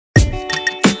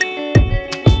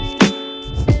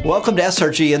Welcome to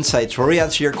SRG Insights, where we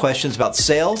answer your questions about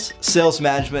sales, sales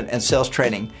management, and sales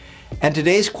training. And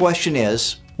today's question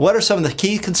is, what are some of the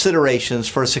key considerations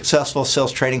for a successful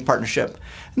sales training partnership?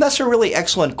 And that's a really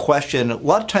excellent question. A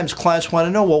lot of times clients want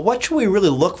to know, well, what should we really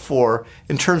look for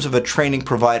in terms of a training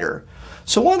provider?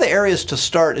 So one of the areas to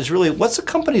start is really, what's the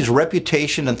company's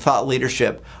reputation and thought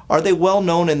leadership? Are they well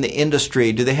known in the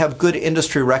industry? Do they have good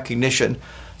industry recognition?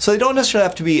 So they don't necessarily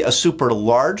have to be a super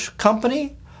large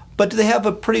company, but do they have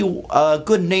a pretty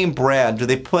good name brand? Do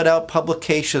they put out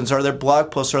publications? Are there blog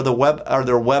posts? Are there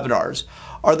webinars?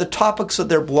 Are the topics that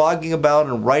they're blogging about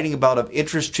and writing about of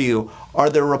interest to you? Are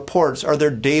there reports? Are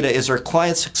there data? Is there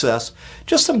client success?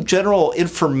 Just some general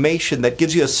information that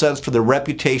gives you a sense for the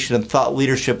reputation and thought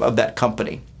leadership of that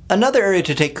company. Another area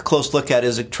to take a close look at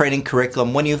is a training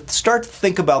curriculum. When you start to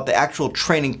think about the actual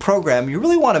training program, you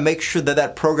really want to make sure that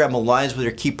that program aligns with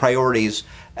your key priorities.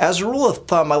 As a rule of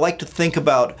thumb, I like to think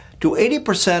about, do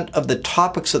 80% of the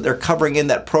topics that they're covering in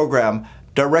that program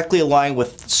directly align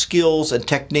with skills and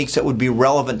techniques that would be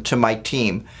relevant to my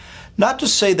team? Not to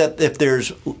say that if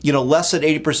there's less than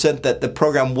 80% that the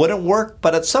program wouldn't work,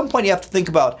 but at some point you have to think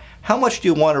about how much do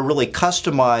you want to really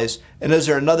customize, and is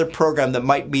there another program that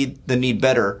might meet the need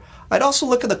better? I'd also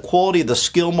look at the quality of the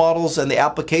skill models and the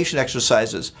application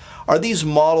exercises. Are these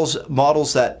models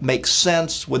that make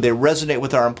sense? Would they resonate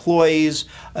with our employees?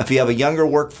 If you have a younger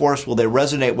workforce, will they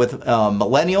resonate with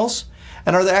millennials?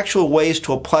 And are there actual ways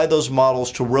to apply those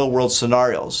models to real-world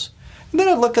scenarios? And then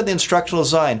I'd look at the instructional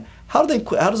design. How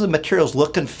does the materials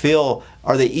look and feel?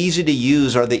 Are they easy to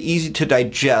use? Are they easy to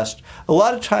digest? A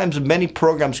lot of times many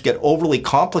programs get overly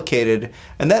complicated,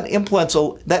 and that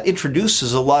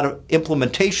introduces a lot of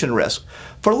implementation risk.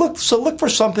 So look for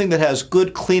something that has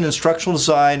good, clean instructional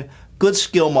design, good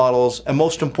skill models, and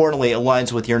most importantly,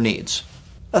 aligns with your needs.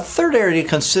 A third area to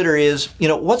consider is,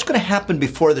 what's going to happen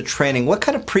before the training? What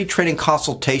kind of pre-training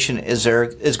consultation is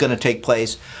going to take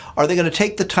place? Are they going to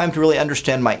take the time to really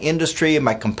understand my industry,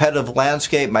 my competitive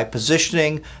landscape, my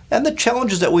positioning, and the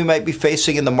challenges that we might be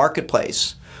facing in the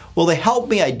marketplace? Will they help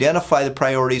me identify the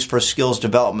priorities for skills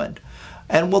development?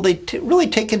 And will they really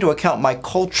take into account my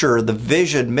culture, the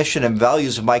vision, mission, and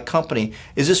values of my company?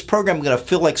 Is this program going to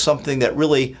feel like something that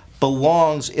really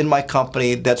belongs in my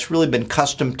company, that's really been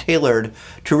custom tailored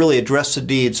to really address the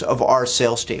needs of our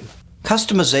sales team?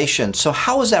 Customization. So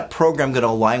how is that program going to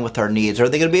align with our needs? Are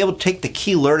they going to be able to take the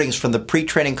key learnings from the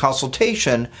pre-training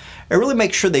consultation and really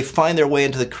make sure they find their way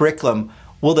into the curriculum?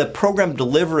 Will the program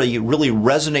delivery really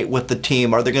resonate with the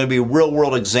team? Are there going to be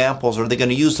real-world examples? Are they going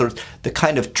to use the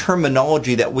kind of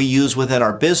terminology that we use within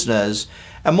our business?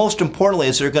 And most importantly,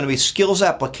 is there going to be skills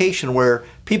application where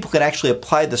people can actually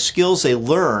apply the skills they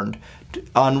learned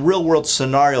on real-world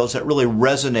scenarios that really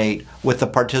resonate with the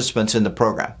participants in the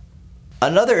program?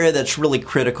 Another area that's really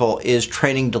critical is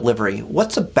training delivery.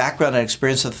 What's the background and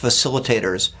experience of the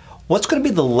facilitators? What's going to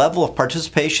be the level of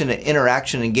participation and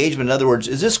interaction and engagement? In other words,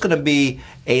 is this going to be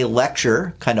a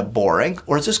lecture, kind of boring,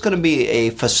 or is this going to be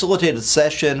a facilitated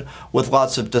session with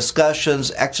lots of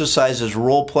discussions, exercises,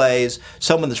 role plays,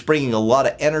 someone that's bringing a lot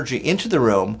of energy into the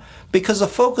room? Because the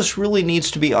focus really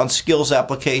needs to be on skills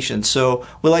application. So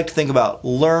we like to think about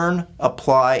learn,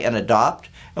 apply, and adopt.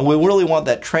 And we really want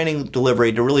that training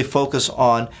delivery to really focus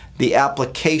on the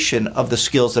application of the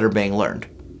skills that are being learned.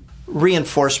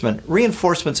 Reinforcement.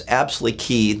 Reinforcement's absolutely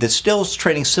key. The skills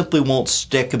training simply won't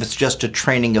stick if it's just a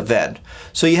training event.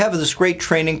 So you have this great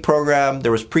training program,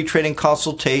 there was pre-training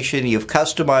consultation, you've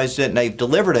customized it, now you've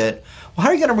delivered it. Well, how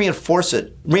are you going to reinforce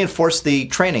it? Reinforce the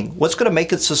training. What's going to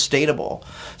make it sustainable?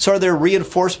 So are there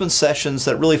reinforcement sessions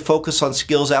that really focus on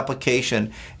skills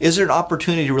application? Is there an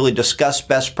opportunity to really discuss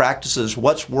best practices?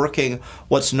 What's working?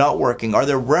 What's not working? Are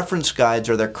there reference guides?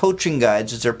 Are there coaching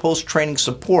guides? Is there post-training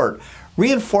support?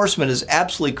 Reinforcement is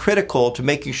absolutely critical to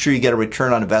making sure you get a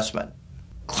return on investment.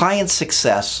 Client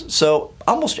success. So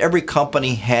almost every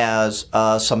company has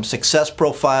some success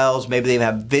profiles. Maybe they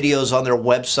have videos on their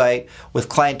website with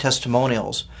client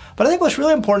testimonials. But I think what's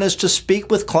really important is to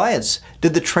speak with clients.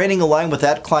 Did the training align with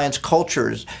that client's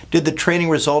cultures? Did the training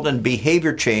result in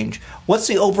behavior change? What's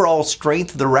the overall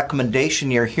strength of the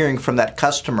recommendation you're hearing from that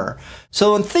customer?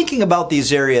 So in thinking about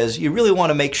these areas, you really want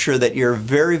to make sure that you're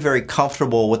very, very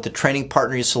comfortable with the training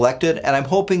partner you selected. And I'm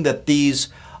hoping that these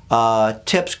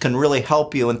tips can really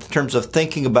help you in terms of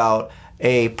thinking about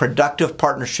a productive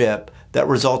partnership that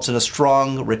results in a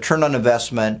strong return on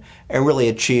investment and really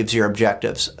achieves your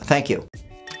objectives. Thank you.